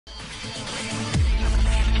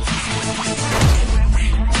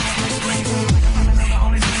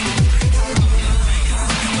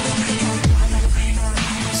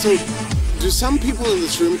So, do some people in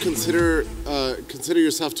this room consider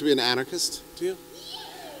yourself to be an anarchist? Do you?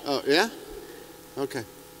 Oh, yeah? Okay.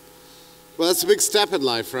 Well, that's a big step in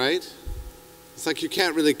life, right? It's like you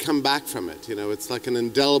can't really come back from it, you know? It's like an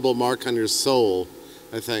indelible mark on your soul,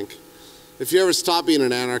 I think. If you ever stop being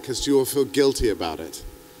an anarchist, you will feel guilty about it.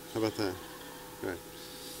 How about that? All right.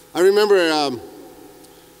 I remember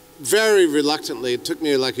very reluctantly, it took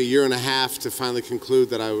me like a year and a half to finally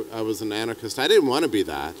conclude that I was an anarchist. I didn't want to be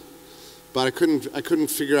that, but I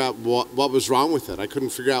couldn't figure out what was wrong with it. I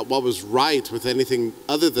couldn't figure out what was right with anything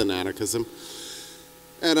other than anarchism.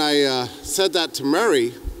 And I said that to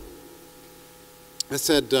Murray. I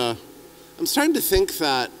said, I'm starting to think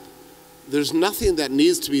that there's nothing that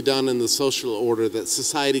needs to be done in the social order that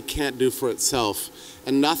society can't do for itself,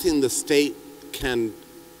 and nothing the state can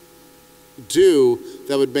do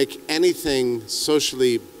that would make anything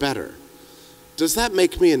socially better. Does that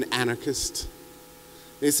make me an anarchist?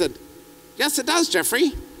 And he said, yes, it does,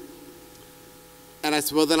 Jeffrey. And I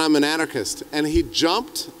said, well, then I'm an anarchist. And he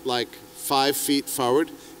jumped like 5 feet forward.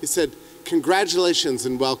 He said, congratulations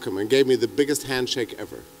and welcome, and gave me the biggest handshake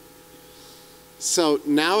ever. So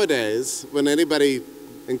nowadays, when anybody,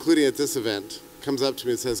 including at this event, comes up to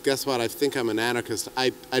me and says, guess what, I think I'm an anarchist,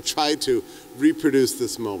 I try to reproduce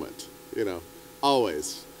this moment, you know,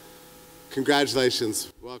 always.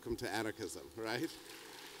 Congratulations, welcome to anarchism, right?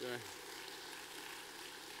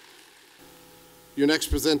 Your next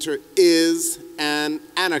presenter is an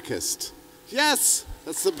anarchist. Yes,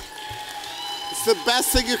 it's the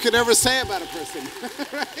best thing you could ever say about a person,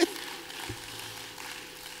 right?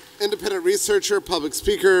 Independent researcher, public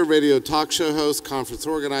speaker, radio talk show host, conference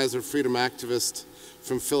organizer, freedom activist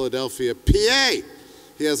from Philadelphia, PA.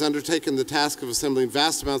 He has undertaken the task of assembling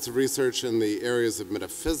vast amounts of research in the areas of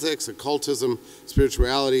metaphysics, occultism,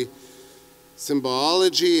 spirituality,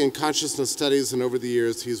 symbology, and consciousness studies, and over the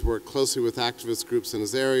years he's worked closely with activist groups in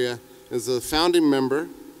his area. As a founding member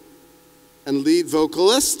and lead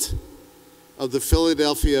vocalist of the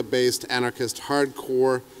Philadelphia-based anarchist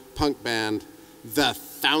hardcore punk band, The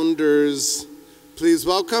Founders. Please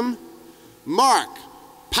welcome Mark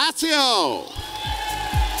Passio.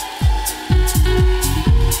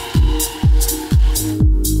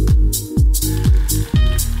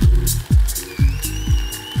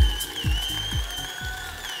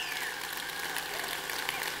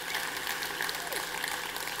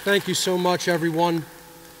 Thank you so much, everyone.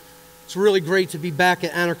 It's really great to be back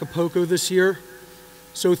at Anarchapulco this year.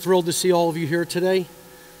 So thrilled to see all of you here today.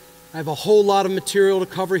 I have a whole lot of material to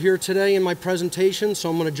cover here today in my presentation, so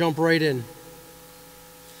I'm going to jump right in.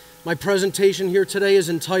 My presentation here today is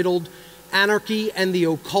entitled Anarchy and the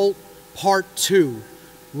Occult, Part 2,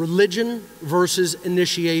 Religion versus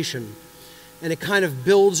Initiation. And it kind of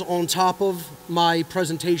builds on top of my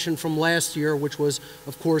presentation from last year, which was,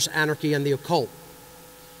 of course, Anarchy and the Occult.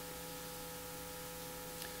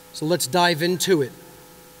 So let's dive into it.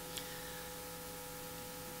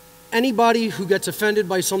 Anybody who gets offended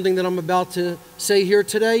by something that I'm about to say here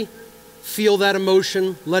today, feel that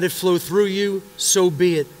emotion, let it flow through you, so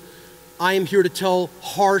be it. I am here to tell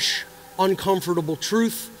harsh, uncomfortable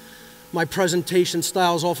truth. My presentation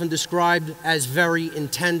style is often described as very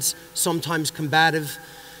intense, sometimes combative.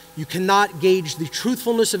 You cannot gauge the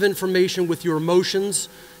truthfulness of information with your emotions.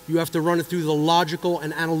 You have to run it through the logical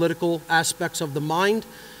and analytical aspects of the mind,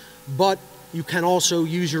 but you can also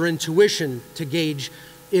use your intuition to gauge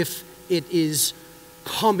if it is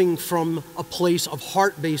coming from a place of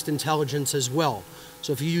heart-based intelligence as well.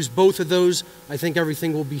 So if you use both of those, I think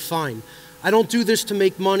everything will be fine. I don't do this to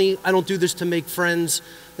make money. I don't do this to make friends.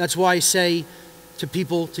 That's why I say to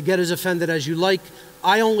people to get as offended as you like.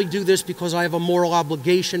 I only do this because I have a moral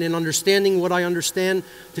obligation in understanding what I understand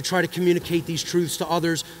to try to communicate these truths to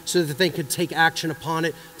others so that they can take action upon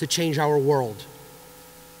it to change our world.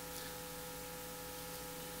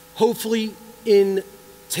 Hopefully, in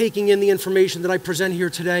taking in the information that I present here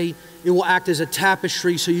today, it will act as a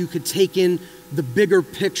tapestry so you could take in the bigger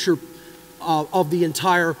picture of the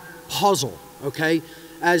entire puzzle, okay?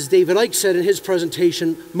 As David Icke said in his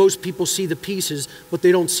presentation, most people see the pieces, but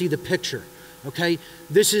they don't see the picture, okay?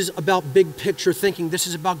 This is about big picture thinking. This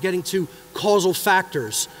is about getting to causal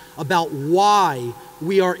factors, about why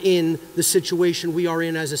we are in the situation we are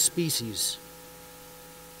in as a species.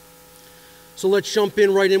 So let's jump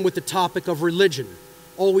in right in with the topic of religion.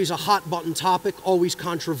 Always a hot button topic, always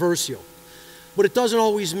controversial. But it doesn't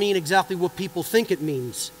always mean exactly what people think it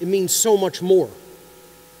means. It means so much more.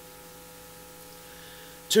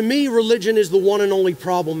 To me, religion is the one and only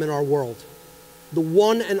problem in our world. The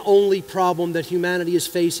one and only problem that humanity is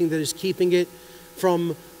facing that is keeping it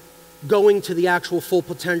from going to the actual full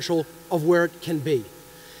potential of where it can be.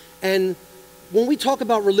 And when we talk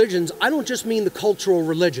about religions, I don't just mean the cultural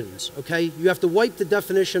religions, okay? You have to wipe the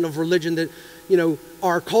definition of religion that,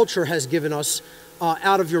 our culture has given us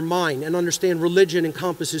out of your mind and understand religion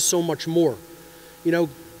encompasses so much more.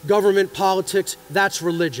 Government, politics, that's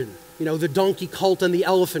religion. The donkey cult and the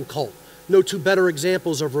elephant cult. No two better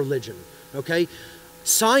examples of religion, okay?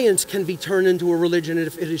 Science can be turned into a religion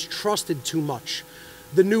if it is trusted too much.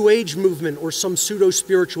 The New Age movement or some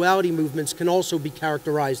pseudo-spirituality movements can also be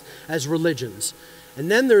characterized as religions. And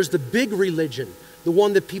then there's the big religion, the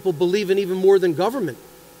one that people believe in even more than government,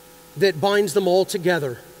 that binds them all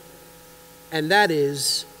together. And that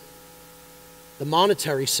is the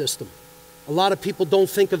monetary system. A lot of people don't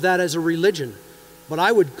think of that as a religion, but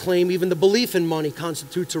I would claim even the belief in money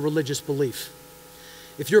constitutes a religious belief.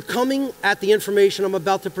 If you're coming at the information I'm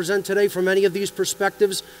about to present today from any of these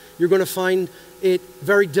perspectives, you're going to find it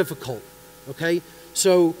very difficult, okay?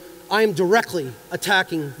 So I am directly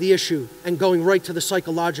attacking the issue and going right to the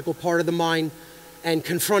psychological part of the mind and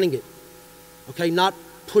confronting it, okay? Not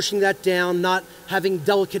pushing that down, not having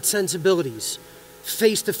delicate sensibilities.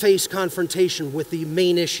 Face-to-face confrontation with the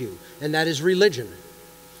main issue, and that is religion.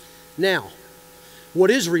 Now,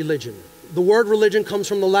 what is religion? The word religion comes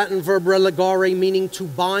from the Latin verb religare, meaning to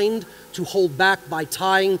bind, to hold back by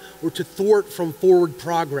tying, or to thwart from forward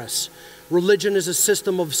progress. Religion is a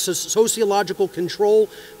system of sociological control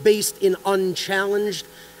based in unchallenged,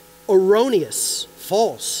 erroneous,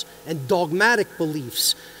 false, and dogmatic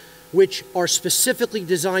beliefs, which are specifically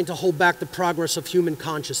designed to hold back the progress of human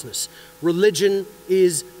consciousness. Religion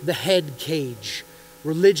is the head cage.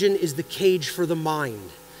 Religion is the cage for the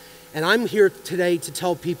mind. And I'm here today to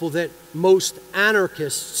tell people that most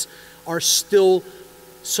anarchists are still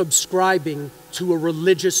subscribing to a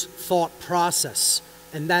religious thought process,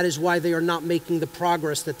 and that is why they are not making the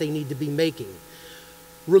progress that they need to be making.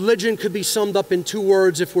 Religion could be summed up in two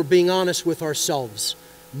words if we're being honest with ourselves: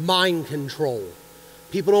 mind control.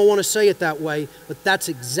 People don't want to say it that way, but that's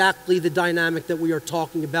exactly the dynamic that we are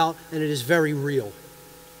talking about, and it is very real.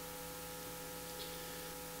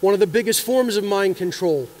 One of the biggest forms of mind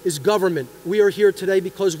control is government. We are here today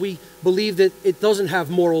because we believe that it doesn't have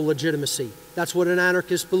moral legitimacy. That's what an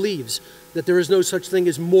anarchist believes, that there is no such thing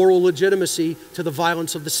as moral legitimacy to the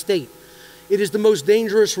violence of the state. It is the most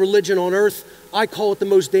dangerous religion on earth. I call it the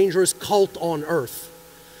most dangerous cult on earth.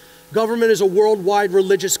 Government is a worldwide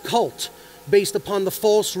religious cult based upon the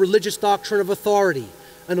false religious doctrine of authority,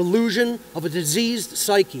 an illusion of a diseased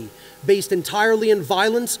psyche based entirely in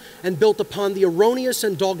violence and built upon the erroneous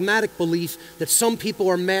and dogmatic belief that some people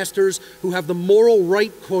are masters who have the moral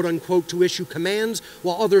right, quote unquote, to issue commands,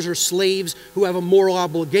 while others are slaves who have a moral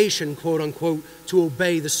obligation, quote unquote, to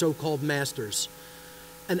obey the so-called masters.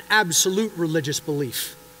 An absolute religious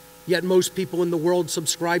belief. Yet most people in the world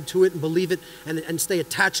subscribe to it and believe it and stay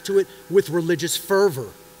attached to it with religious fervor.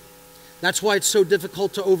 That's why it's so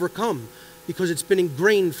difficult to overcome, because it's been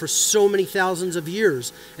ingrained for so many thousands of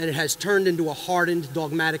years, and it has turned into a hardened,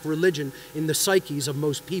 dogmatic religion in the psyches of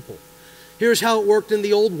most people. Here's how it worked in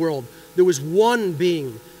the old world. There was one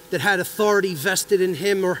being that had authority vested in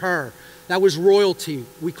him or her. That was royalty.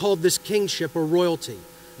 We called this kingship or royalty,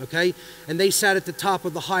 okay? And they sat at the top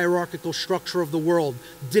of the hierarchical structure of the world,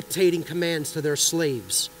 dictating commands to their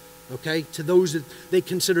slaves, okay? To those that they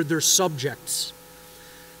considered their subjects.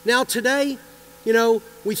 Now today,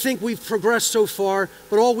 we think we've progressed so far,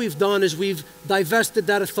 but all we've done is we've divested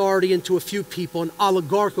that authority into a few people, an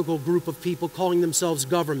oligarchical group of people calling themselves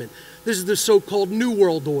government. This is the so-called New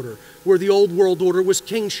World Order, where the old world order was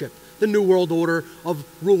kingship. The New World Order of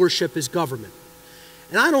rulership is government.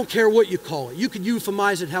 And I don't care what you call it. You could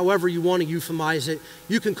euphemize it however you want to euphemize it.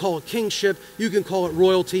 You can call it kingship, you can call it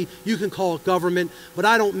royalty, you can call it government, but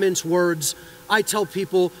I don't mince words. I tell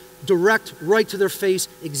people direct, right to their face,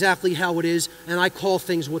 exactly how it is, and I call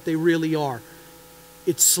things what they really are.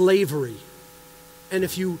 It's slavery. And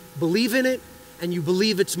if you believe in it, and you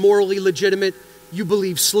believe it's morally legitimate, you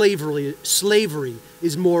believe slavery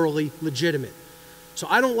is morally legitimate. So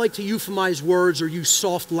I don't like to euphemize words or use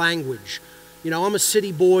soft language. I'm a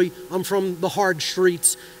city boy, I'm from the hard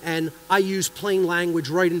streets, and I use plain language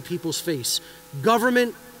right in people's face.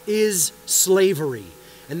 Government is slavery,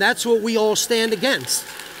 and that's what we all stand against.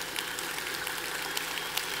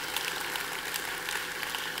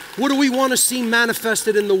 What do we want to see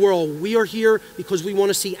manifested in the world? We are here because we want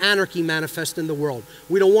to see anarchy manifest in the world.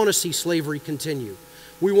 We don't want to see slavery continue.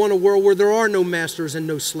 We want a world where there are no masters and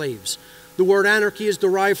no slaves. The word anarchy is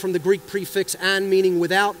derived from the Greek prefix an, meaning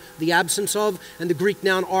without, the absence of, and the Greek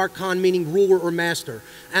noun archon, meaning ruler or master.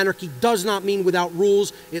 Anarchy does not mean without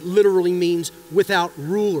rules. It literally means without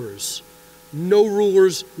rulers. No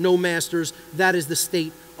rulers, no masters. That is the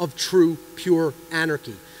state of true, pure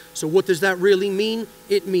anarchy. So what does that really mean?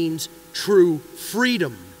 It means true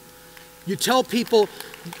freedom. You tell people,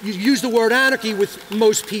 you use the word anarchy with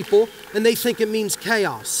most people, and they think it means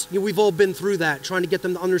chaos. We've all been through that, trying to get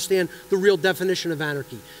them to understand the real definition of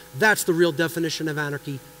anarchy. That's the real definition of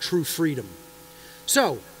anarchy, true freedom.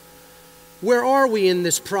 So, where are we in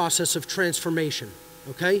this process of transformation?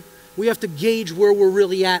 Okay? We have to gauge where we're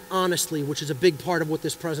really at honestly, which is a big part of what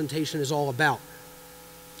this presentation is all about.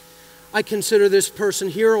 I consider this person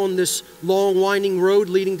here on this long winding road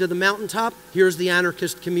leading to the mountaintop. Here's the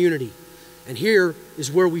anarchist community. And here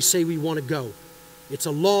is where we say we want to go. It's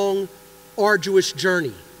a long, arduous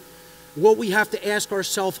journey. What we have to ask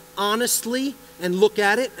ourselves honestly and look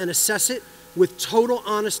at it and assess it with total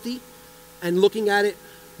honesty and looking at it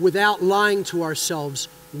without lying to ourselves,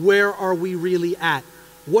 where are we really at?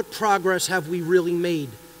 What progress have we really made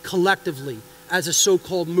collectively as a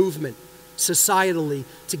so-called movement, societally,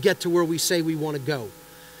 to get to where we say we want to go?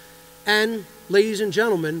 And ladies and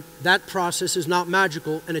gentlemen, that process is not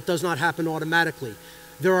magical and it does not happen automatically.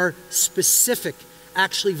 There are specific,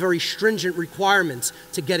 actually very stringent requirements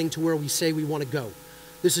to getting to where we say we want to go.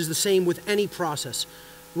 This is the same with any process.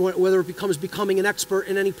 Whether it becomes becoming an expert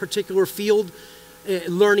in any particular field,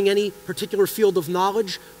 learning any particular field of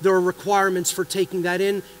knowledge, there are requirements for taking that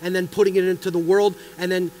in and then putting it into the world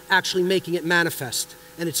and then actually making it manifest.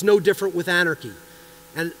 And it's no different with anarchy.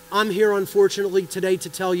 And I'm here, unfortunately, today to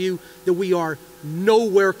tell you that we are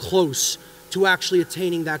nowhere close to actually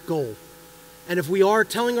attaining that goal. And if we are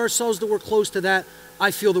telling ourselves that we're close to that,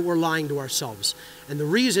 I feel that we're lying to ourselves. And the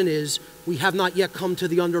reason is we have not yet come to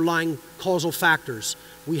the underlying causal factors.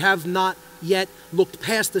 We have not yet looked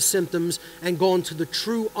past the symptoms and gone to the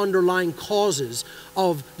true underlying causes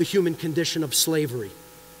of the human condition of slavery.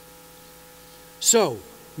 So,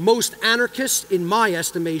 most anarchists, in my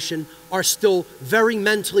estimation, are still very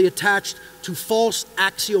mentally attached to false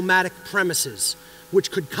axiomatic premises,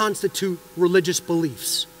 which could constitute religious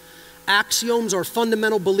beliefs. Axioms are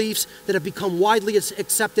fundamental beliefs that have become widely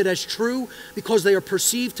accepted as true because they are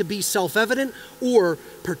perceived to be self-evident or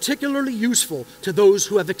particularly useful to those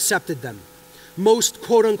who have accepted them. Most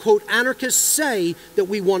quote-unquote anarchists say that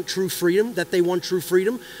we want true freedom, that they want true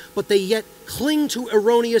freedom, but they yet cling to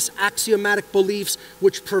erroneous axiomatic beliefs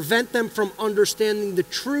which prevent them from understanding the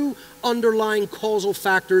true underlying causal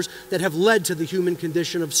factors that have led to the human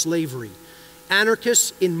condition of slavery.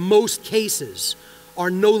 Anarchists, in most cases, are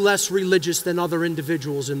no less religious than other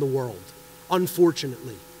individuals in the world,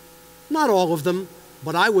 unfortunately. Not all of them,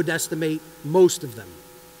 but I would estimate most of them.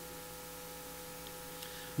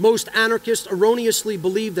 Most anarchists erroneously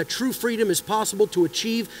believe that true freedom is possible to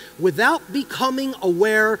achieve without becoming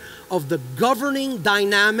aware of the governing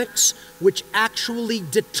dynamics which actually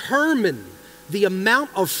determine the amount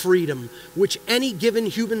of freedom which any given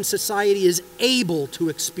human society is able to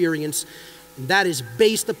experience. And that is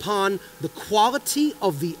based upon the quality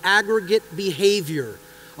of the aggregate behavior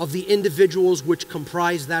of the individuals which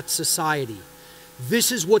comprise that society.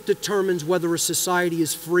 This is what determines whether a society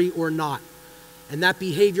is free or not. And that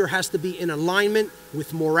behavior has to be in alignment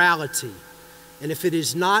with morality. And if it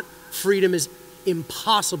is not, freedom is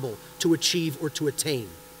impossible to achieve or to attain.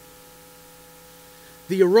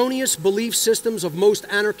 The erroneous belief systems of most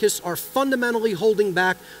anarchists are fundamentally holding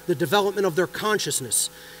back the development of their consciousness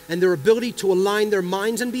and their ability to align their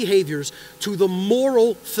minds and behaviors to the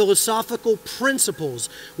moral, philosophical principles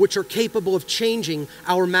which are capable of changing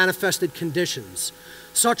our manifested conditions.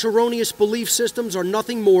 Such erroneous belief systems are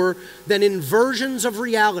nothing more than inversions of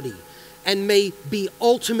reality and may be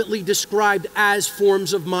ultimately described as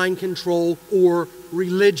forms of mind control or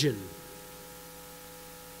religion.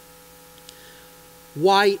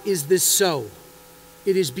 Why is this so?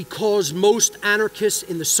 It is because most anarchists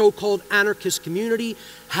in the so-called anarchist community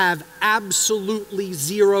have absolutely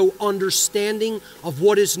zero understanding of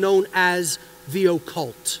what is known as the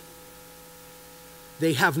occult.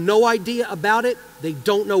 They have no idea about it, they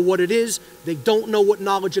don't know what it is, they don't know what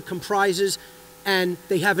knowledge it comprises, and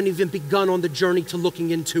they haven't even begun on the journey to looking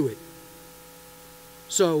into it.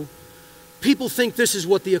 So, people think this is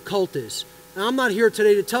what the occult is. Now, I'm not here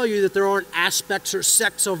today to tell you that there aren't aspects or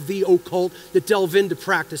sects of the occult that delve into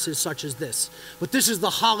practices such as this. But this is the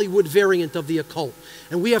Hollywood variant of the occult.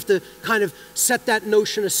 And we have to kind of set that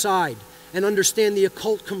notion aside and understand the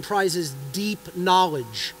occult comprises deep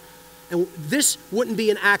knowledge. And this wouldn't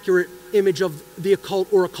be an accurate image of the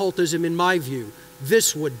occult or occultism in my view.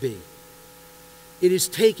 This would be. It is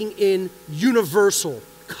taking in universal,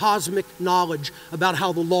 cosmic knowledge about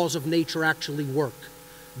how the laws of nature actually work.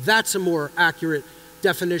 That's a more accurate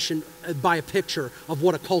definition by a picture of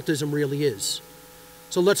what occultism really is.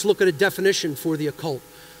 So let's look at a definition for the occult.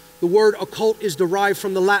 The word occult is derived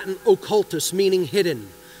from the Latin occultus, meaning hidden.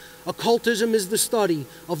 Occultism is the study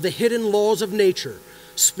of the hidden laws of nature,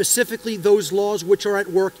 specifically those laws which are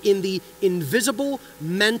at work in the invisible,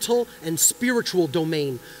 mental, and spiritual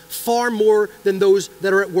domain, far more than those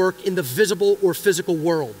that are at work in the visible or physical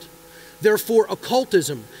world. Therefore,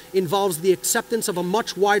 occultism involves the acceptance of a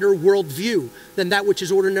much wider worldview than that which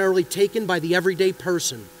is ordinarily taken by the everyday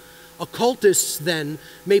person. Occultists, then,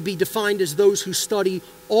 may be defined as those who study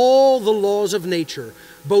all the laws of nature,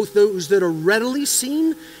 both those that are readily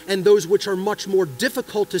seen and those which are much more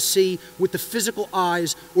difficult to see with the physical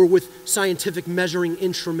eyes or with scientific measuring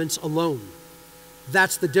instruments alone.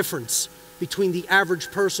 That's the difference between the average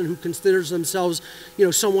person who considers themselves,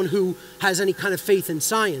 someone who has any kind of faith in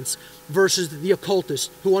science versus the occultist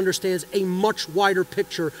who understands a much wider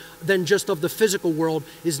picture than just of the physical world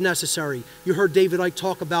is necessary. You heard David Icke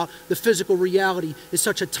talk about the physical reality is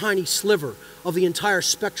such a tiny sliver of the entire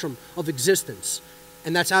spectrum of existence,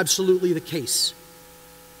 and that's absolutely the case.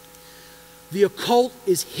 The occult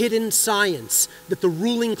is hidden science that the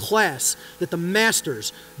ruling class, that the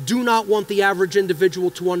masters, do not want the average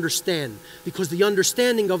individual to understand, because the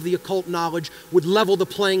understanding of the occult knowledge would level the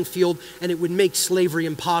playing field and it would make slavery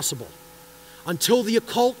impossible. Until the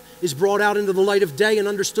occult is brought out into the light of day and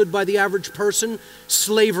understood by the average person,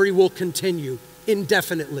 slavery will continue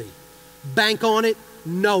indefinitely. Bank on it,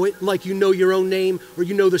 know it like you know your own name or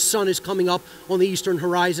you know the sun is coming up on the eastern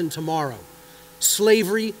horizon tomorrow.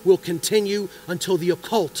 Slavery will continue until the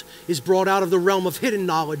occult is brought out of the realm of hidden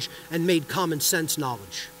knowledge and made common sense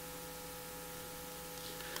knowledge.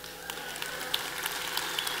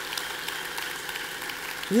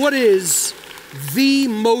 What is the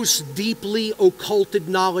most deeply occulted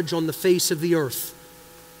knowledge on the face of the earth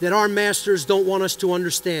that our masters don't want us to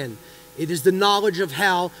understand? It is the knowledge of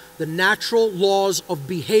how the natural laws of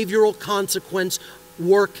behavioral consequence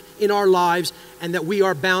work in our lives and that we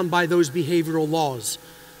are bound by those behavioral laws.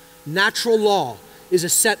 Natural law is a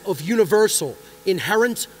set of universal,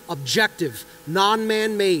 inherent, objective,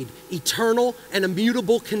 non-man-made, eternal, and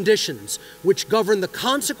immutable conditions which govern the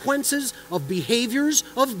consequences of behaviors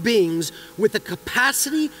of beings with the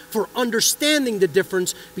capacity for understanding the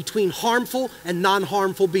difference between harmful and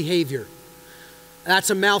non-harmful behavior. That's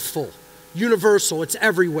a mouthful. Universal, it's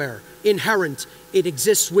everywhere. Inherent, it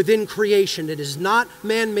exists within creation. It is not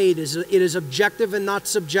man-made, it is objective and not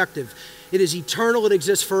subjective. It is eternal, it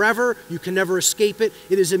exists forever, you can never escape it.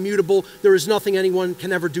 It is immutable, there is nothing anyone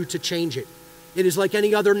can ever do to change it. It is like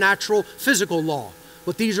any other natural physical law,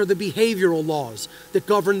 but these are the behavioral laws that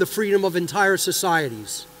govern the freedom of entire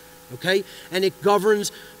societies. Okay? And it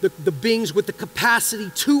governs the beings with the capacity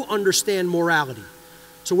to understand morality.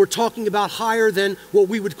 So we're talking about higher than what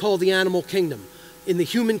we would call the animal kingdom. In the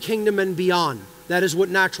human kingdom and beyond, that is what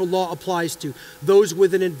natural law applies to. Those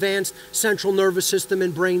with an advanced central nervous system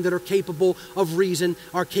and brain that are capable of reason,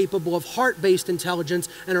 are capable of heart-based intelligence,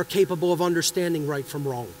 and are capable of understanding right from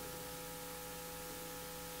wrong.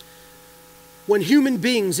 When human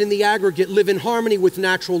beings in the aggregate live in harmony with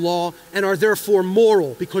natural law and are therefore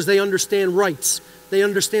moral because they understand rights, they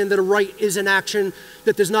understand that a right is an action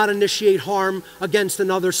that does not initiate harm against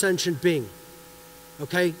another sentient being,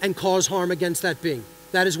 okay, and cause harm against that being.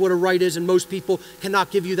 That is what a right is, and most people cannot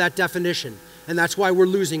give you that definition, and that's why we're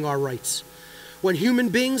losing our rights. When human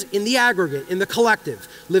beings in the aggregate, in the collective,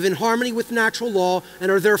 live in harmony with natural law and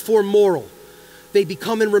are therefore moral, they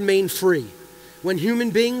become and remain free. When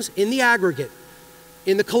human beings in the aggregate,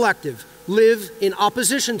 in the collective, live in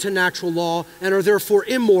opposition to natural law and are therefore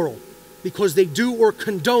immoral, because they do or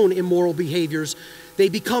condone immoral behaviors, they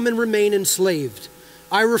become and remain enslaved.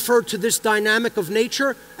 I refer to this dynamic of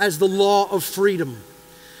nature as the law of freedom.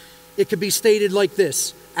 It could be stated like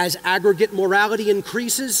this: as aggregate morality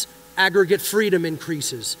increases, aggregate freedom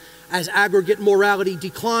increases. As aggregate morality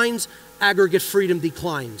declines, aggregate freedom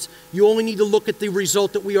declines. You only need to look at the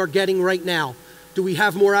result that we are getting right now. Do we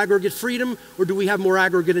have more aggregate freedom or do we have more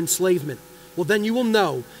aggregate enslavement? Well, then you will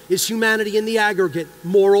know, is humanity in the aggregate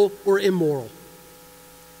moral or immoral?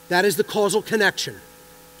 That is the causal connection.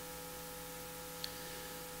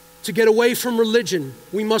 To get away from religion,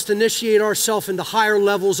 we must initiate ourselves into higher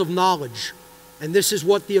levels of knowledge. And this is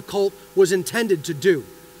what the occult was intended to do.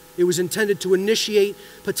 It was intended to initiate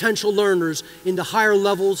potential learners into higher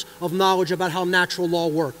levels of knowledge about how natural law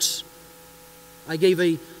works. I gave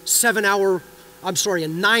a 9-hour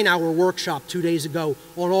workshop 2 days ago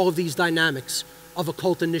on all of these dynamics of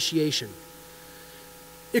occult initiation.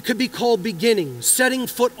 It could be called beginning, setting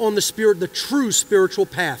foot on the true spiritual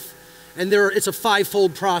path. And it's a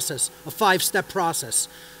five-fold process, a five-step process.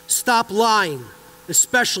 Stop lying,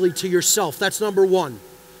 especially to yourself. That's number one.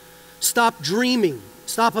 Stop dreaming,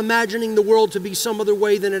 Stop imagining the world to be some other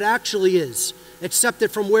way than it actually is. Accept it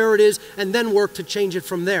from where it is and then work to change it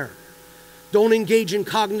from there. Don't engage in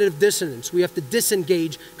cognitive dissonance. We have to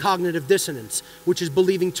disengage cognitive dissonance, which is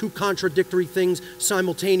believing two contradictory things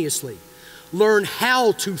simultaneously. Learn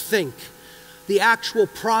how to think. The actual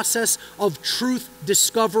process of truth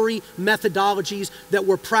discovery methodologies that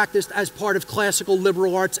were practiced as part of classical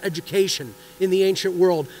liberal arts education in the ancient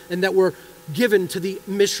world and that were given to the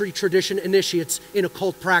mystery tradition initiates in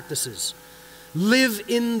occult practices. Live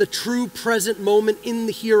in the true present moment in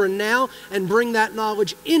the here and now and bring that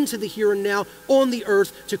knowledge into the here and now on the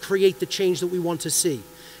earth to create the change that we want to see.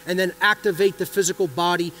 And then activate the physical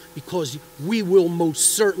body because we will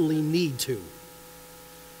most certainly need to.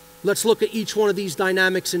 Let's look at each one of these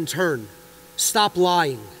dynamics in turn. Stop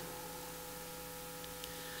lying,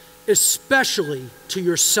 especially to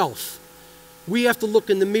yourself. We have to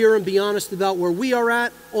look in the mirror and be honest about where we are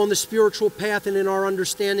at on the spiritual path and in our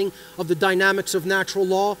understanding of the dynamics of natural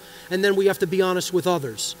law, and then we have to be honest with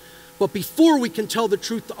others. But before we can tell the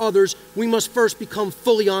truth to others, we must first become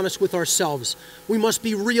fully honest with ourselves. We must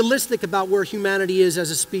be realistic about where humanity is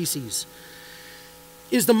as a species.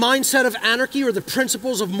 Is the mindset of anarchy or the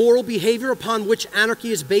principles of moral behavior upon which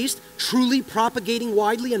anarchy is based truly propagating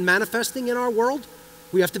widely and manifesting in our world?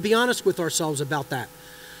 We have to be honest with ourselves about that.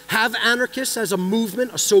 Have anarchists as a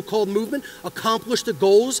movement, a so-called movement, accomplished the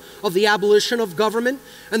goals of the abolition of government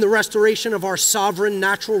and the restoration of our sovereign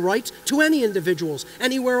natural rights to any individuals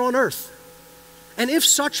anywhere on earth? And if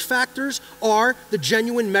such factors are the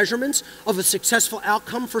genuine measurements of a successful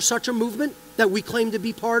outcome for such a movement that we claim to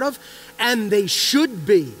be part of, and they should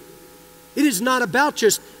be, it is not about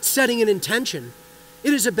just setting an intention.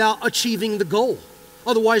 It is about achieving the goal.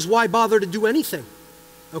 Otherwise, why bother to do anything?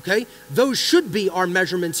 Okay? Those should be our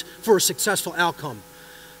measurements for a successful outcome.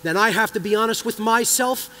 Then I have to be honest with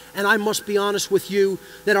myself, and I must be honest with you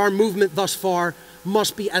that our movement thus far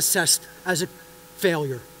must be assessed as a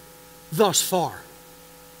failure. Thus far.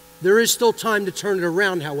 There is still time to turn it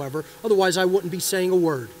around, however, otherwise I wouldn't be saying a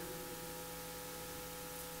word.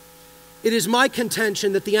 It is my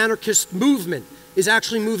contention that the anarchist movement is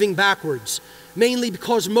actually moving backwards, mainly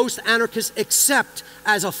because most anarchists accept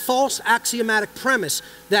as a false axiomatic premise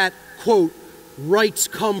that, quote, rights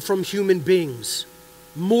come from human beings.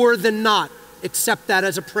 More than not, accept that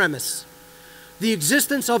as a premise. The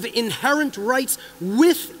existence of inherent rights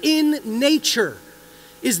within nature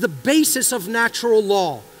is the basis of natural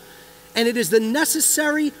law, and it is the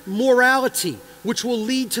necessary morality which will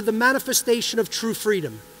lead to the manifestation of true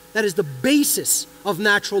freedom. That is the basis of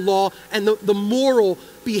natural law and the moral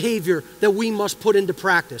behavior that we must put into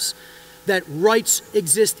practice. That rights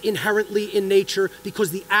exist inherently in nature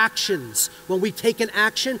because the actions, when we take an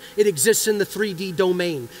action, it exists in the 3D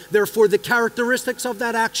domain. Therefore, the characteristics of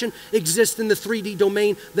that action exist in the 3D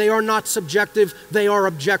domain. They are not subjective, they are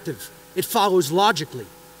objective. It follows logically.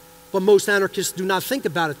 But most anarchists do not think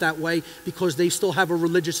about it that way because they still have a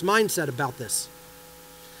religious mindset about this.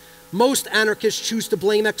 Most anarchists choose to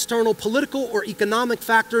blame external political or economic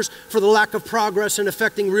factors for the lack of progress in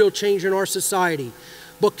effecting real change in our society.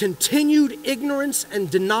 But continued ignorance and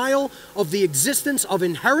denial of the existence of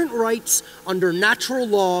inherent rights under natural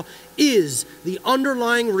law is the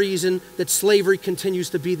underlying reason that slavery continues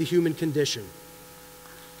to be the human condition.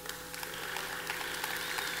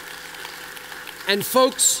 And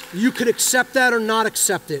folks, you could accept that or not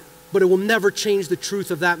accept it, but it will never change the truth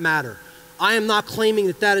of that matter. I am not claiming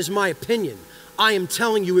that that is my opinion. I am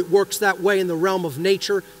telling you it works that way in the realm of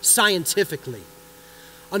nature scientifically.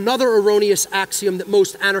 Another erroneous axiom that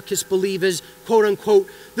most anarchists believe is, quote unquote,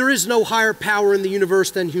 there is no higher power in the universe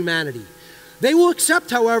than humanity. They will accept,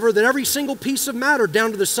 however, that every single piece of matter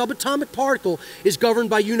down to the subatomic particle is governed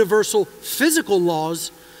by universal physical laws,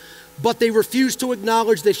 but they refuse to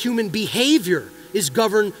acknowledge that human behavior is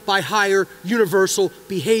governed by higher universal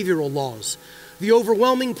behavioral laws. The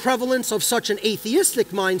overwhelming prevalence of such an atheistic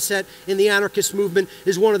mindset in the anarchist movement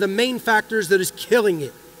is one of the main factors that is killing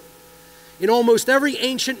it. In almost every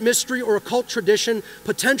ancient mystery or occult tradition,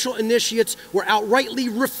 potential initiates were outrightly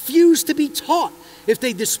refused to be taught if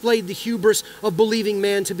they displayed the hubris of believing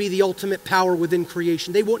man to be the ultimate power within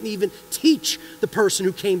creation. They wouldn't even teach the person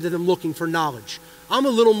who came to them looking for knowledge. I'm a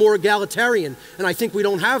little more egalitarian, and I think we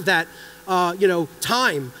don't have that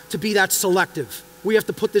time to be that selective. We have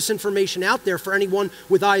to put this information out there for anyone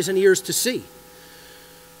with eyes and ears to see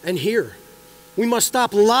and hear. We must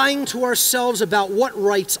stop lying to ourselves about what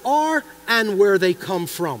rights are and where they come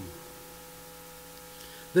from.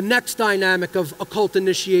 The next dynamic of occult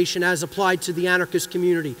initiation as applied to the anarchist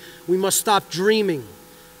community, we must stop dreaming.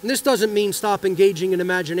 And this doesn't mean stop engaging in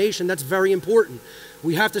imagination. That's very important.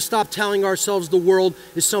 We have to stop telling ourselves the world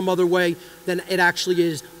is some other way than it actually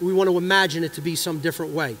is. We want to imagine it to be some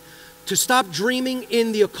different way. To stop dreaming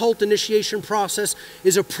in the occult initiation process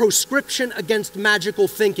is a proscription against magical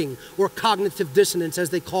thinking, or cognitive dissonance, as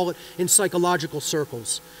they call it in psychological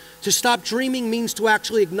circles. To stop dreaming means to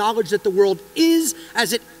actually acknowledge that the world is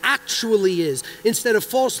as it actually is, instead of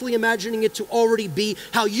falsely imagining it to already be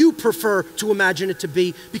how you prefer to imagine it to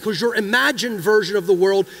be, because your imagined version of the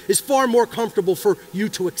world is far more comfortable for you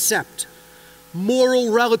to accept.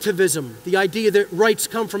 Moral relativism, the idea that rights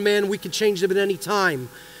come from man, we can change them at any time,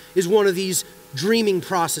 is one of these dreaming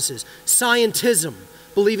processes. Scientism,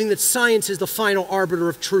 believing that science is the final arbiter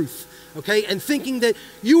of truth. Okay, and thinking that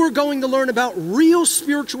you are going to learn about real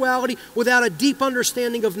spirituality without a deep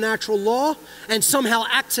understanding of natural law and somehow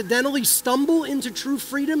accidentally stumble into true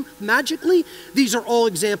freedom magically. These are all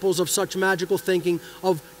examples of such magical thinking,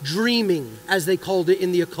 of dreaming, as they called it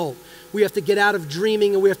in the occult. We have to get out of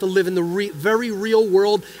dreaming and we have to live in the very real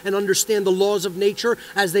world and understand the laws of nature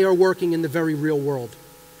as they are working in the very real world.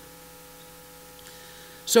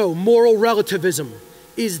 So, moral relativism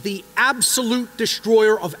is the absolute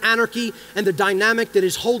destroyer of anarchy and the dynamic that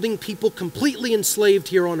is holding people completely enslaved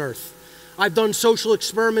here on earth. I've done social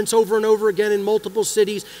experiments over and over again in multiple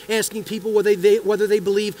cities, asking people whether they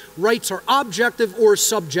believe rights are objective or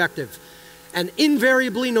subjective. And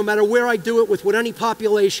invariably, no matter where I do it, with any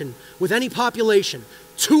population,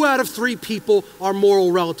 2 out of 3 people are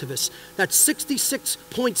moral relativists. That's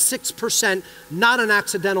 66.6%, not an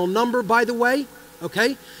accidental number, by the way,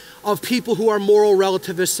 okay, of people who are moral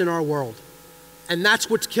relativists in our world. And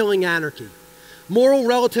that's what's killing anarchy. Moral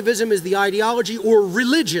relativism is the ideology or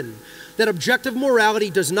religion that objective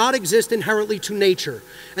morality does not exist inherently to nature,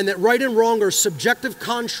 and that right and wrong are subjective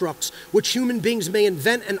constructs which human beings may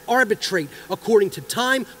invent and arbitrate according to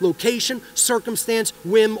time, location, circumstance,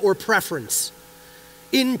 whim, or preference.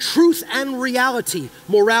 In truth and reality,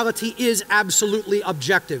 morality is absolutely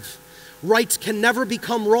objective. Rights can never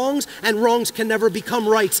become wrongs, and wrongs can never become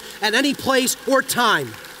rights at any place or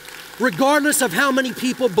time, regardless of how many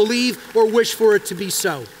people believe or wish for it to be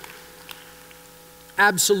so.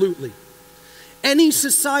 Absolutely. Any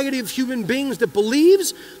society of human beings that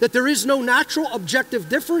believes that there is no natural objective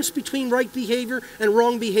difference between right behavior and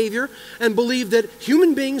wrong behavior, and believe that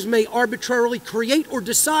human beings may arbitrarily create or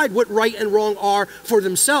decide what right and wrong are for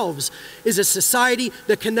themselves, is a society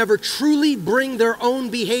that can never truly bring their own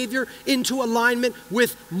behavior into alignment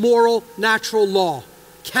with moral natural law.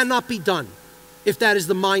 Cannot be done if that is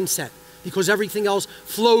the mindset, because everything else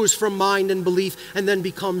flows from mind and belief and then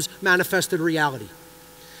becomes manifested reality.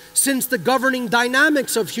 Since the governing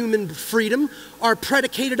dynamics of human freedom are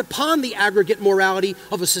predicated upon the aggregate morality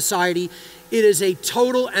of a society, it is a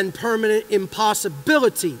total and permanent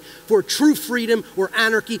impossibility for true freedom or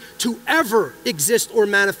anarchy to ever exist or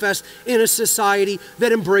manifest in a society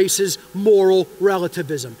that embraces moral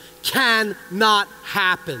relativism. Cannot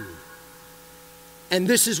happen. And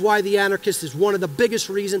this is why the anarchist is one of the biggest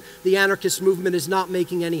reasons the anarchist movement is not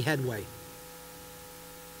making any headway.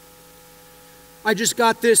 I just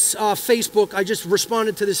got this I just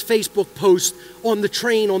responded to this Facebook post on the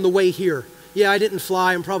train on the way here. Yeah, I didn't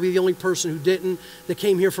fly. I'm probably the only person who didn't, that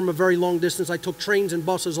came here from a very long distance. I took trains and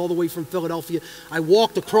buses all the way from Philadelphia. I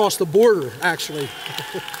walked across the border, actually.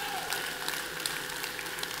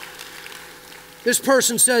 This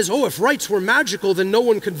person says, oh, if rights were magical, then no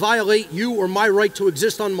one could violate you or my right to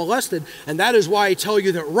exist unmolested. And that is why I tell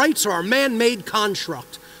you that rights are a man-made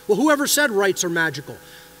construct. Well, whoever said rights are magical?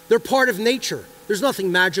 They're part of nature. There's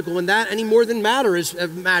nothing magical in that any more than matter is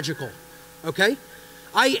magical, okay?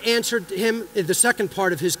 I answered him in the second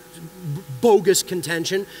part of his bogus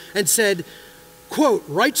contention and said, quote,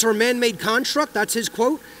 rights are a man-made construct, that's his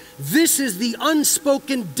quote. This is the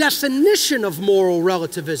unspoken definition of moral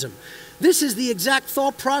relativism. This is the exact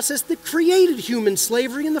thought process that created human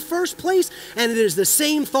slavery in the first place, and it is the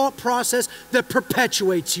same thought process that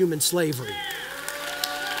perpetuates human slavery.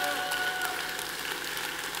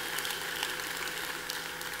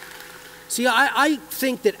 See, I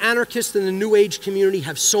think that anarchists and the New Age community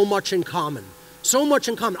have so much in common. So much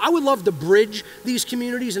in common. I would love to bridge these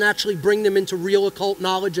communities and actually bring them into real occult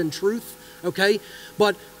knowledge and truth, okay?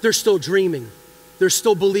 But they're still dreaming. They're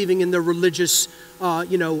still believing in their religious,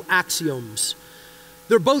 axioms.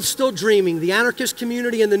 They're both still dreaming, the anarchist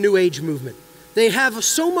community and the New Age movement. They have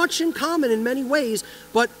so much in common in many ways,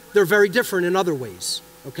 but they're very different in other ways,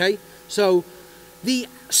 okay? So the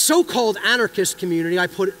so-called anarchist community, I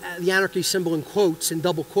put the anarchy symbol in quotes, in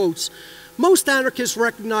double quotes, most anarchists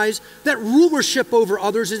recognize that rulership over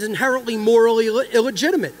others is inherently morally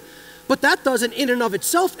illegitimate. But that doesn't in and of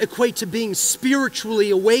itself equate to being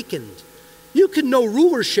spiritually awakened. You can know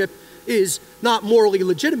rulership is not morally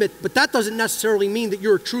legitimate, but that doesn't necessarily mean that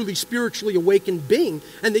you're a truly spiritually awakened being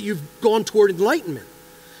and that you've gone toward enlightenment.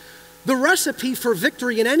 The recipe for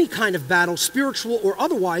victory in any kind of battle, spiritual or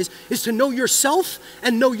otherwise, is to know yourself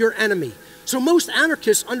and know your enemy. So most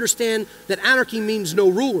anarchists understand that anarchy means no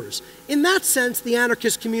rulers. In that sense, the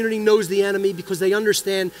anarchist community knows the enemy because they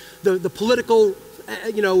understand the political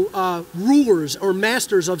rulers or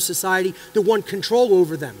masters of society that want control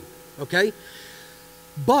over them, okay?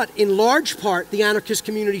 But in large part, the anarchist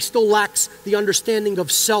community still lacks the understanding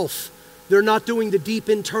of self. They're not doing the deep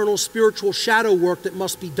internal spiritual shadow work that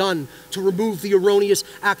must be done to remove the erroneous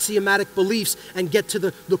axiomatic beliefs and get to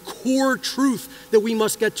the core truth that we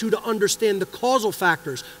must get to understand the causal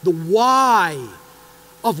factors, the why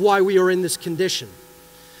of why we are in this condition.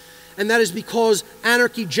 And that is because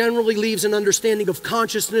anarchy generally leaves an understanding of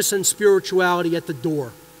consciousness and spirituality at the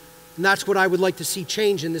door. And that's what I would like to see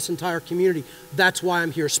change in this entire community. That's why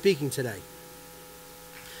I'm here speaking today.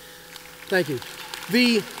 Thank you.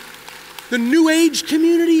 The New Age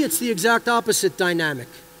community, it's the exact opposite dynamic,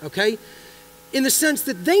 okay? In the sense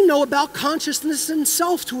that they know about consciousness and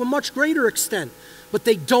self to a much greater extent, but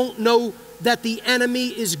they don't know that the enemy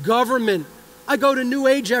is government. I go to New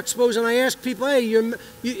Age expos and I ask people, hey,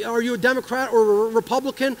 are you a Democrat or a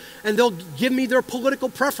Republican? And they'll give me their political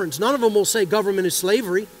preference. None of them will say government is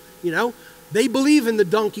slavery, you know? They believe in the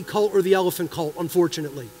donkey cult or the elephant cult,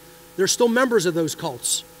 unfortunately. They're still members of those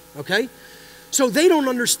cults, okay? So they don't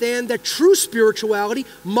understand that true spirituality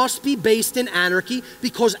must be based in anarchy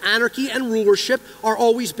because anarchy and rulership are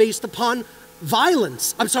always based upon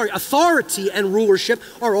violence. Authority and rulership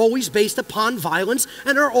are always based upon violence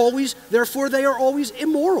and therefore they are always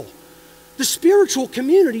immoral. The spiritual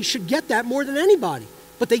community should get that more than anybody,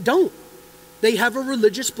 but they don't. They have a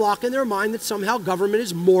religious block in their mind that somehow government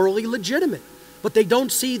is morally legitimate. But they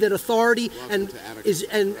don't see that authority and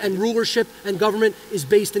rulership and government is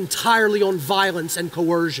based entirely on violence and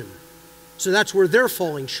coercion. So that's where they're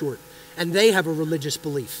falling short, and they have a religious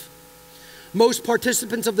belief. Most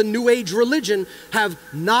participants of the New Age religion have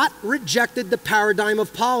not rejected the paradigm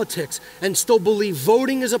of politics and still believe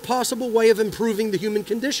voting is a possible way of improving the human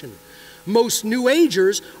condition. Most New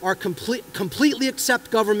Agers are completely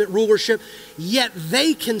accept government rulership, yet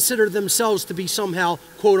they consider themselves to be somehow,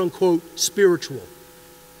 quote unquote, spiritual.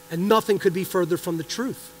 And nothing could be further from the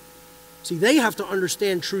truth. See, they have to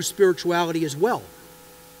understand true spirituality as well.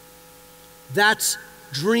 That's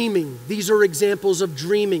dreaming. These are examples of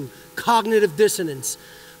dreaming, cognitive dissonance,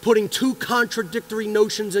 putting two contradictory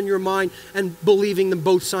notions in your mind and believing them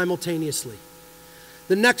both simultaneously.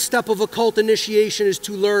 The next step of occult initiation is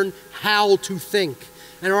to learn how to think.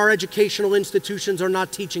 And our educational institutions are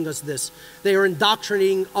not teaching us this. They are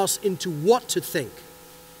indoctrinating us into what to think.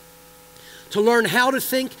 To learn how to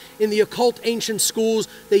think in the occult ancient schools,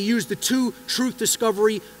 they use the two truth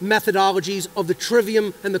discovery methodologies of the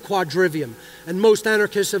trivium and the quadrivium. And most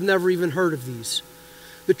anarchists have never even heard of these.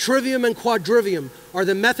 The trivium and quadrivium are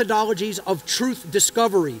the methodologies of truth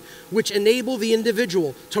discovery, which enable the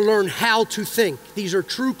individual to learn how to think. These are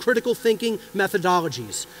true critical thinking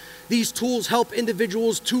methodologies. These tools help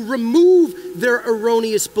individuals to remove their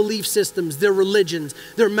erroneous belief systems, their religions,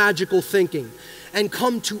 their magical thinking, and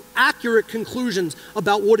come to accurate conclusions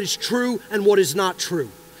about what is true and what is not true,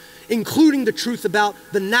 including the truth about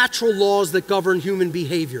the natural laws that govern human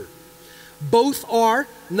behavior. Both are,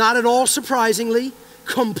 not at all surprisingly,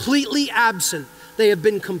 completely absent. They have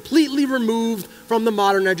been completely removed from the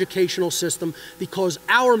modern educational system because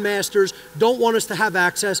our masters don't want us to have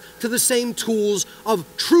access to the same tools of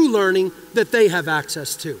true learning that they have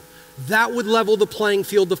access to. That would level the playing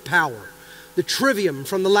field of power. The trivium,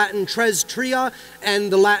 from the Latin tres tria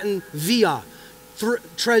and the Latin via.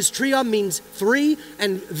 Tres tria means three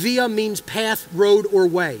and via means path, road, or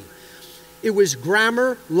way. It was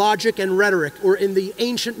grammar, logic, and rhetoric, or in the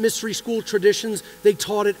ancient mystery school traditions, they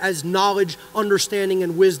taught it as knowledge, understanding,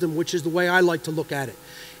 and wisdom, which is the way I like to look at it.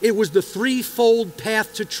 It was the threefold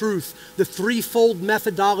path to truth, the threefold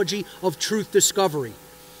methodology of truth discovery.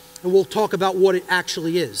 And we'll talk about what it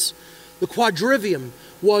actually is. The quadrivium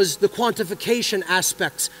was the quantification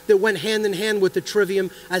aspects that went hand in hand with the trivium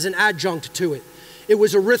as an adjunct to it. It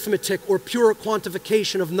was arithmetic or pure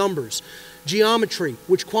quantification of numbers. Geometry,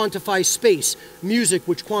 which quantifies space, music,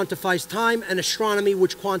 which quantifies time, and astronomy,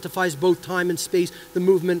 which quantifies both time and space, the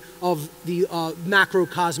movement of the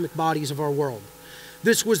macrocosmic bodies of our world.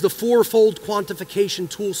 This was the fourfold quantification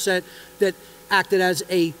tool set that acted as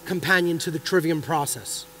a companion to the trivium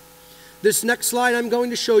process. This next slide I'm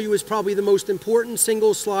going to show you is probably the most important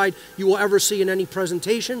single slide you will ever see in any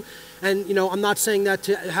presentation. And, you know, I'm not saying that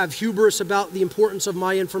to have hubris about the importance of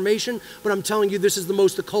my information, but I'm telling you this is the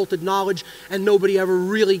most occulted knowledge, and nobody ever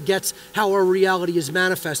really gets how our reality is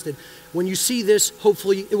manifested. When you see this,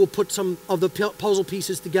 hopefully it will put some of the puzzle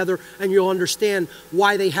pieces together, and you'll understand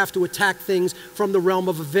why they have to attack things from the realm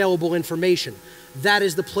of available information. That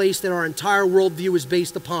is the place that our entire worldview is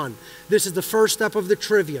based upon. This is the first step of the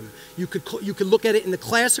trivium. You could look at it in the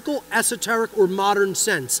classical, esoteric, or modern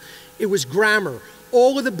sense. It was grammar.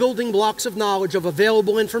 All of the building blocks of knowledge of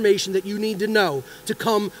available information that you need to know to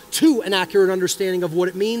come to an accurate understanding of what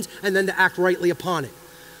it means and then to act rightly upon it.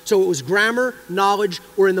 So it was grammar, knowledge,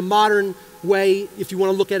 or in the modern way, if you want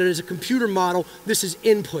to look at it as a computer model, this is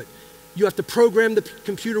input. You have to program the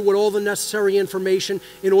computer with all the necessary information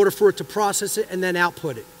in order for it to process it and then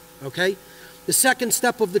output it, okay? The second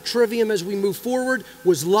step of the trivium as we move forward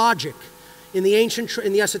was logic. In the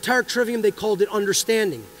esoteric trivium, they called it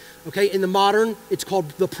understanding. Okay, in the modern, it's called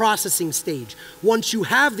the processing stage. Once you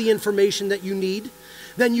have the information that you need,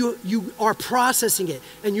 then you are processing it,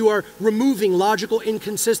 and you are removing logical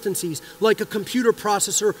inconsistencies like a computer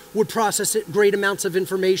processor would process great amounts of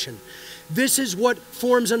information. This is what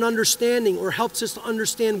forms an understanding or helps us to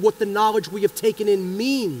understand what the knowledge we have taken in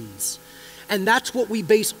means. And that's what we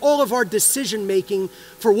base all of our decision making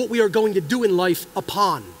for what we are going to do in life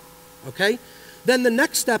upon, okay? Then the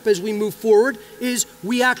next step as we move forward is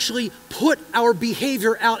we actually put our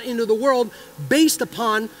behavior out into the world based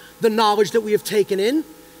upon the knowledge that we have taken in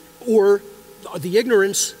or the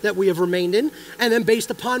ignorance that we have remained in, and then based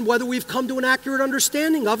upon whether we've come to an accurate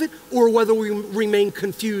understanding of it or whether we remain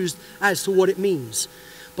confused as to what it means.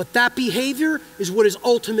 But that behavior is what is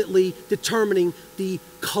ultimately determining the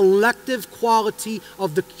collective quality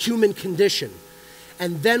of the human condition.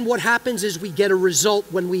 And then what happens is we get a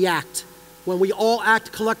result when we act. When we all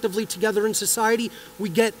act collectively together in society, we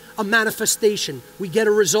get a manifestation. We get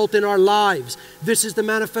a result in our lives. This is the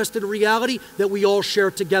manifested reality that we all share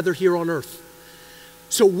together here on earth.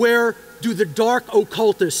 So where do the dark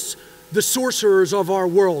occultists, the sorcerers of our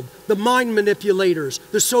world, the mind manipulators,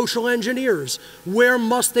 the social engineers, where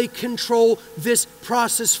must they control this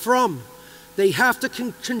process from? They have to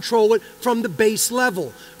control it from the base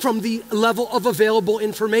level, from the level of available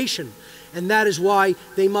information. And that is why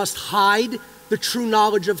they must hide the true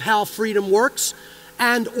knowledge of how freedom works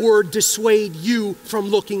and or dissuade you from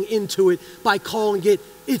looking into it by calling it,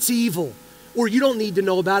 it's evil, or you don't need to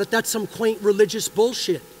know about it, that's some quaint religious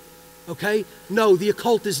bullshit, okay? No, the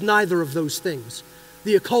occult is neither of those things.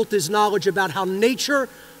 The occult is knowledge about how nature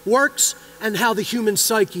works and how the human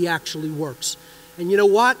psyche actually works. And you know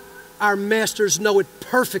what? Our masters know it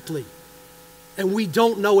perfectly, and we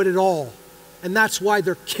don't know it at all. And that's why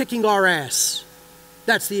they're kicking our ass.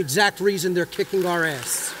 That's the exact reason they're kicking our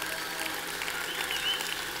ass.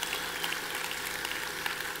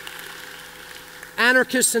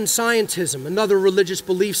 Anarchists and scientism, another religious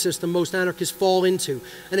belief system most anarchists fall into.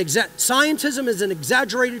 Scientism is an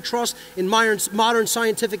exaggerated trust in modern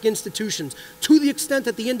scientific institutions, to the extent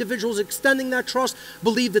that the individuals extending that trust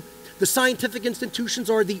believe that the scientific institutions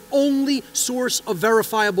are the only source of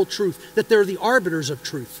verifiable truth, that they're the arbiters of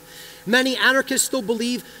truth. Many anarchists still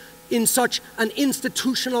believe in such an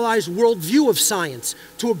institutionalized worldview of science.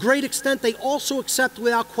 To a great extent, they also accept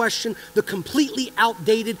without question the completely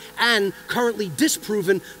outdated and currently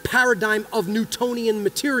disproven paradigm of Newtonian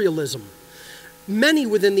materialism. Many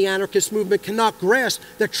within the anarchist movement cannot grasp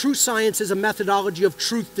that true science is a methodology of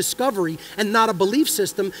truth discovery and not a belief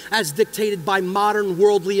system as dictated by modern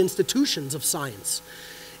worldly institutions of science.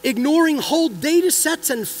 Ignoring whole data sets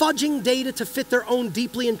and fudging data to fit their own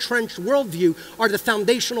deeply entrenched worldview are the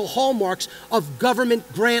foundational hallmarks of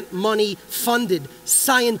government grant money funded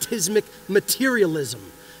scientismic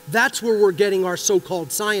materialism. That's where we're getting our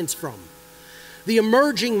so-called science from. The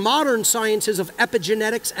emerging modern sciences of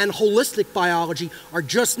epigenetics and holistic biology are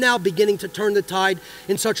just now beginning to turn the tide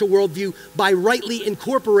in such a worldview by rightly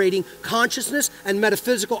incorporating consciousness and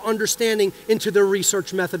metaphysical understanding into their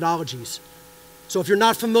research methodologies. So if you're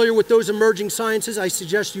not familiar with those emerging sciences, I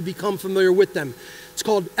suggest you become familiar with them. It's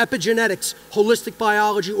called epigenetics, holistic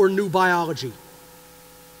biology, or new biology.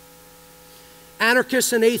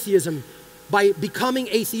 Anarchists and atheism. By becoming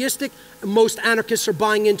atheistic, most anarchists are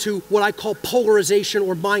buying into what I call polarization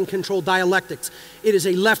or mind control dialectics. It is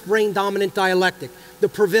a left brain dominant dialectic. The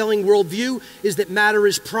prevailing worldview is that matter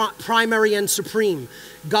is primary and supreme.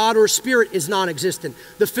 God or spirit is non-existent.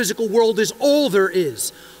 The physical world is all there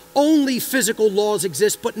is. Only physical laws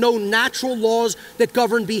exist, but no natural laws that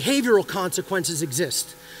govern behavioral consequences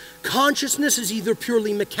exist. Consciousness is either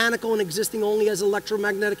purely mechanical and existing only as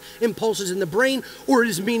electromagnetic impulses in the brain, or it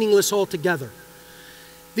is meaningless altogether.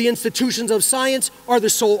 The institutions of science are the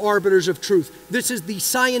sole arbiters of truth. This is the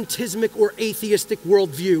scientismic or atheistic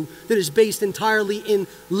worldview that is based entirely in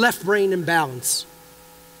left brain imbalance.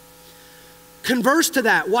 Converse to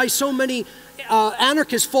that, why so many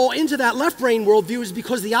anarchists fall into that left brain worldview is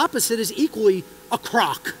because the opposite is equally a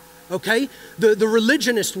crock, okay? The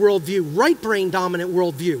religionist worldview, right brain dominant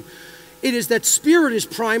worldview. It is that spirit is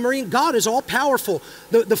primary and God is all powerful.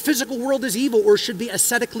 The physical world is evil or should be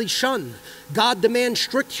ascetically shunned. God demands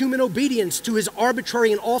strict human obedience to his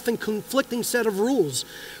arbitrary and often conflicting set of rules.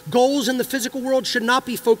 Goals in the physical world should not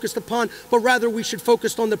be focused upon, but rather we should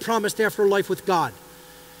focus on the promised afterlife with God.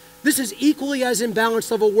 This is equally as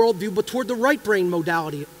imbalanced of a worldview, but toward the right brain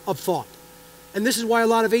modality of thought. And this is why a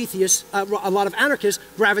lot of atheists, a lot of anarchists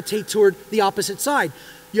gravitate toward the opposite side.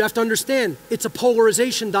 You have to understand, it's a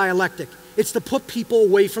polarization dialectic. It's to put people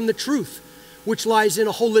away from the truth, which lies in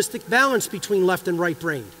a holistic balance between left and right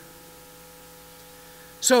brain.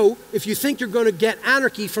 So, if you think you're going to get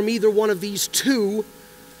anarchy from either one of these two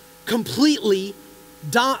completely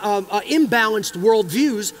imbalanced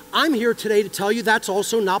worldviews, I'm here today to tell you that's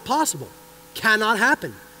also not possible. Cannot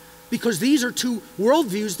happen. Because these are two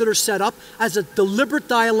worldviews that are set up as a deliberate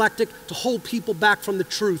dialectic to hold people back from the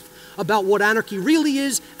truth about what anarchy really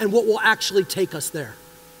is and what will actually take us there.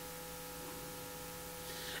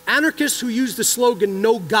 Anarchists who use the slogan,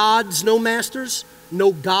 no gods, no masters,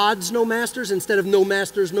 no gods, no masters, instead of no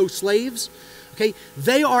masters, no slaves, okay,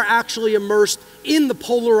 they are actually immersed in the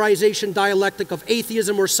polarization dialectic of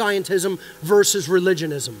atheism or scientism versus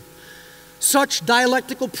religionism. Such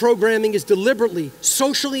dialectical programming is deliberately,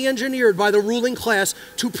 socially engineered by the ruling class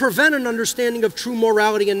to prevent an understanding of true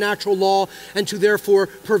morality and natural law, and to therefore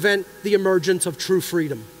prevent the emergence of true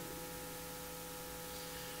freedom.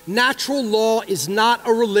 Natural law is not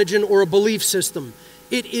a religion or a belief system.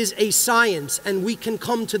 It is a science, and we can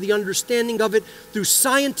come to the understanding of it through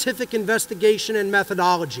scientific investigation and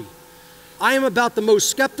methodology. I am about the most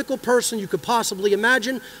skeptical person you could possibly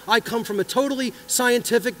imagine. I come from a totally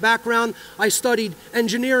scientific background. I studied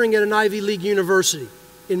engineering at an Ivy League university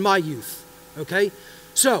in my youth, okay?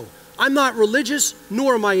 So, I'm not religious,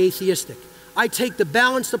 nor am I atheistic. I take the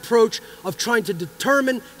balanced approach of trying to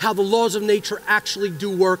determine how the laws of nature actually do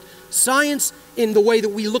work. Science, in the way that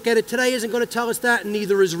we look at it today, isn't going to tell us that, and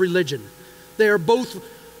neither is religion. They are both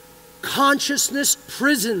consciousness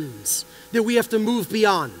prisons that we have to move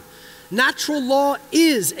beyond. Natural law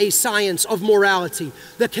is a science of morality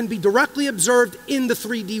that can be directly observed in the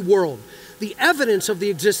 3D world. The evidence of the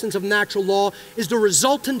existence of natural law is the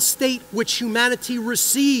resultant state which humanity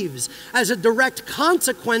receives as a direct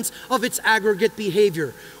consequence of its aggregate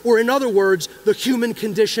behavior, or in other words, the human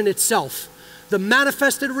condition itself. The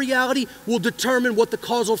manifested reality will determine what the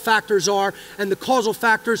causal factors are, and the causal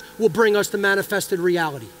factors will bring us to manifested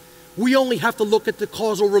reality. We only have to look at the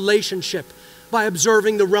causal relationship by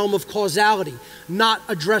observing the realm of causality, not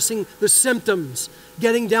addressing the symptoms,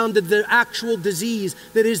 getting down to the actual disease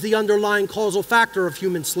that is the underlying causal factor of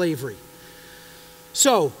human slavery.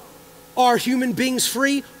 So, are human beings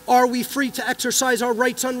free? Are we free to exercise our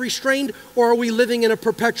rights unrestrained, or are we living in a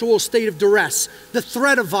perpetual state of duress? The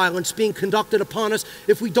threat of violence being conducted upon us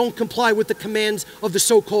if we don't comply with the commands of the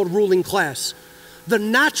so-called ruling class. The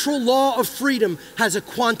natural law of freedom has a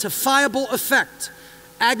quantifiable effect.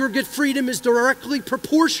 Aggregate freedom is directly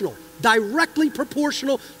proportional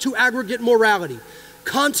to aggregate morality.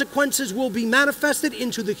 Consequences will be manifested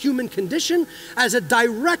into the human condition as a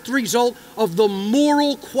direct result of the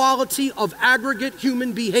moral quality of aggregate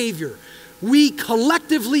human behavior. We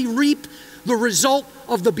collectively reap the result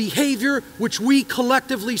of the behavior which we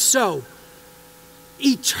collectively sow.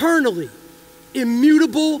 Eternally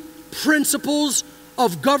immutable principles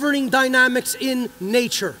of governing dynamics in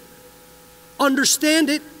nature. Understand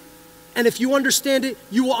it, and if you understand it,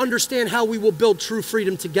 you will understand how we will build true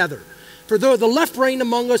freedom together. For the left brain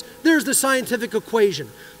among us, there's the scientific equation.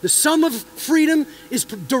 The sum of freedom is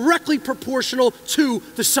directly proportional to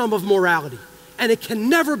the sum of morality. And it can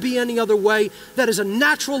never be any other way. That is a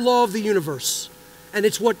natural law of the universe. And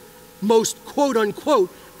it's what most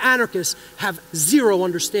quote-unquote anarchists have zero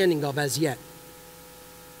understanding of as yet.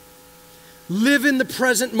 Live in the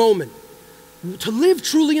present moment. To live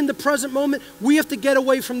truly in the present moment, we have to get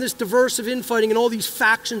away from this diversive infighting and all these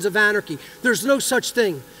factions of anarchy. There's no such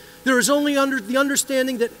thing. There is only the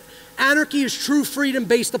understanding that anarchy is true freedom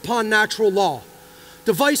based upon natural law.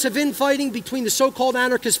 Divisive infighting between the so-called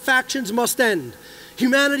anarchist factions must end.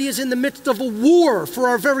 Humanity is in the midst of a war for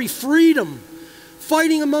our very freedom.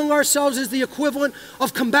 fighting among ourselves is the equivalent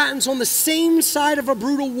of combatants on the same side of a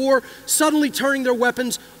brutal war suddenly turning their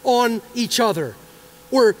weapons on each other.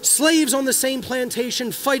 Or slaves on the same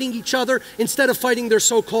plantation fighting each other instead of fighting their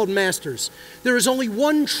so-called masters. There is only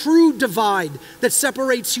one true divide that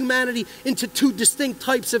separates humanity into two distinct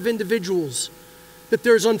types of individuals, that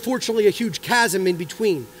there's unfortunately a huge chasm in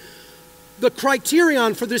between. The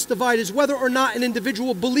criterion for this divide is whether or not an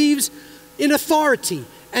individual believes in authority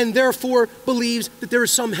and therefore believes that there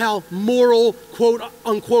is somehow moral,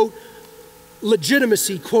 quote-unquote,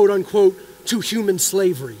 legitimacy, quote-unquote, to human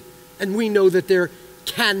slavery. And we know that there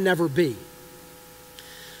can never be.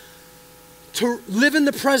 To live in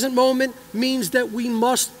the present moment means that we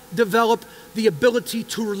must develop the ability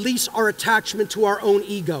to release our attachment to our own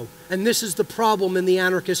ego. And this is the problem in the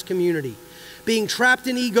anarchist community. Being trapped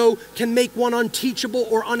in ego can make one unteachable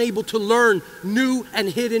or unable to learn new and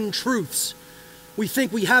hidden truths. We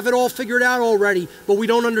think we have it all figured out already, but we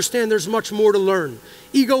don't understand there's much more to learn.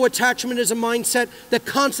 Ego attachment is a mindset that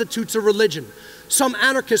constitutes a religion. Some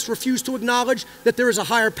anarchists refuse to acknowledge that there is a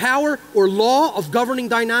higher power or law of governing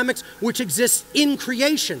dynamics which exists in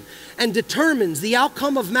creation and determines the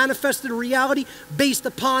outcome of manifested reality based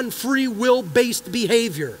upon free will-based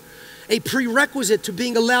behavior. A prerequisite to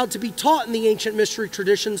being allowed to be taught in the ancient mystery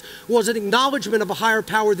traditions was an acknowledgement of a higher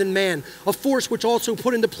power than man, a force which also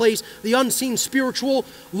put into place the unseen spiritual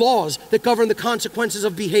laws that govern the consequences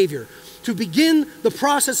of behavior. To begin the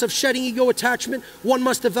process of shedding ego attachment, one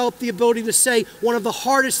must develop the ability to say one of the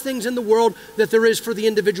hardest things in the world that there is for the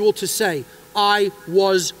individual to say: I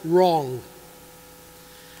was wrong.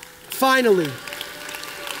 Finally,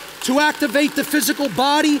 to activate the physical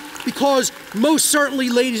body, because most certainly,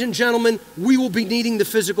 ladies and gentlemen, we will be needing the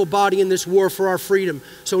physical body in this war for our freedom,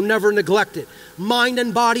 so never neglect it. Mind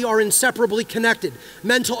and body are inseparably connected.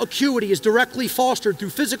 Mental acuity is directly fostered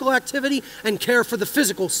through physical activity and care for the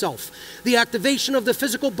physical self. The activation of the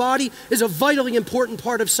physical body is a vitally important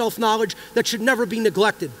part of self-knowledge that should never be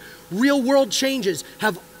neglected. Real-world changes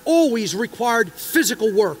have always required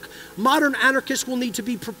physical work. Modern anarchists will need to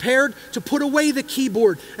be prepared to put away the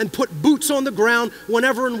keyboard and put boots on the ground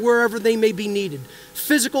whenever and wherever they may be needed.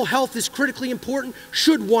 Physical health is critically important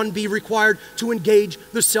should one be required to engage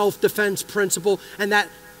the self-defense principle, and that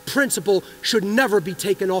principle should never be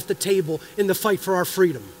taken off the table in the fight for our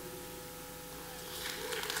freedom.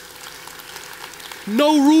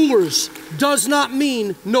 No rulers does not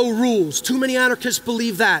mean no rules. Too many anarchists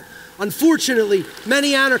believe that. Unfortunately,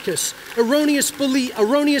 many anarchists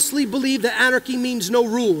erroneously believe that anarchy means no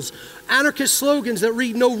rules. Anarchist slogans that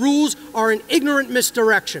read "no rules" are an ignorant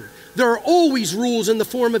misdirection. There are always rules in the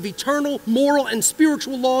form of eternal, moral, and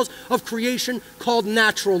spiritual laws of creation called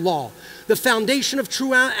natural law. The foundation of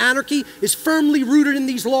true anarchy is firmly rooted in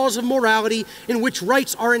these laws of morality in which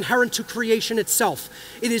rights are inherent to creation itself.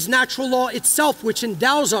 It is natural law itself which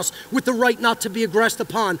endows us with the right not to be aggressed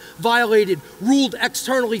upon, violated, ruled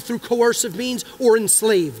externally through coercive means, or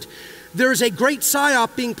enslaved. There is a great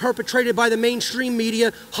psyop being perpetrated by the mainstream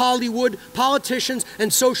media, Hollywood, politicians,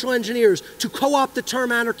 and social engineers to co-opt the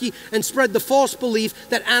term anarchy and spread the false belief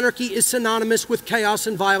that anarchy is synonymous with chaos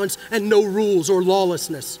and violence and no rules or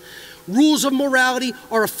lawlessness. Rules of morality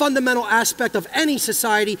are a fundamental aspect of any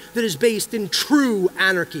society that is based in true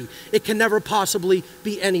anarchy. It can never possibly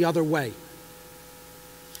be any other way.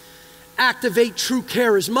 Activate true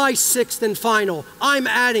care is my sixth and final. I'm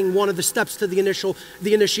adding one of the steps to the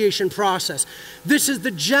initiation process. This is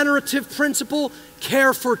the generative principle,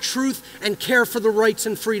 care for truth and care for the rights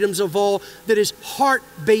and freedoms of all, that is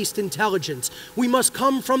heart-based intelligence. We must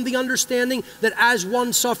come from the understanding that as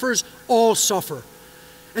one suffers, all suffer.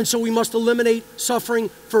 And so we must eliminate suffering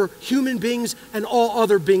for human beings and all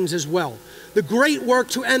other beings as well. The great work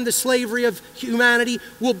to end the slavery of humanity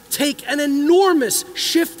will take an enormous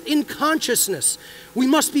shift in consciousness. We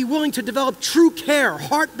must be willing to develop true care,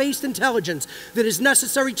 heart-based intelligence that is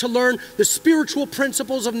necessary to learn the spiritual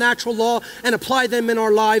principles of natural law and apply them in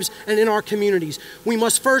our lives and in our communities. We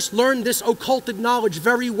must first learn this occulted knowledge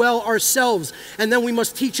very well ourselves, and then we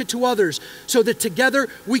must teach it to others so that together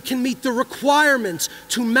we can meet the requirements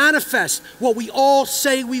to manifest what we all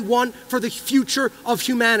say we want for the future of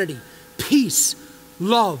humanity: peace,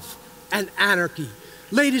 love, and anarchy.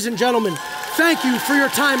 Ladies and gentlemen, thank you for your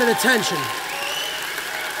time and attention.